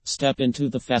Step into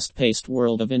the fast-paced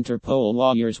world of Interpol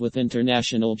Lawyers with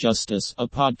International Justice, a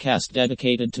podcast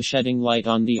dedicated to shedding light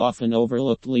on the often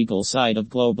overlooked legal side of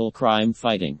global crime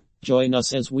fighting. Join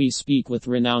us as we speak with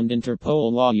renowned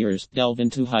Interpol lawyers, delve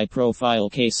into high-profile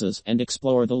cases, and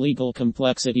explore the legal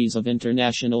complexities of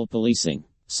international policing.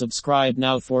 Subscribe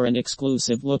now for an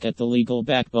exclusive look at the legal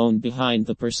backbone behind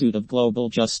the pursuit of global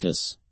justice.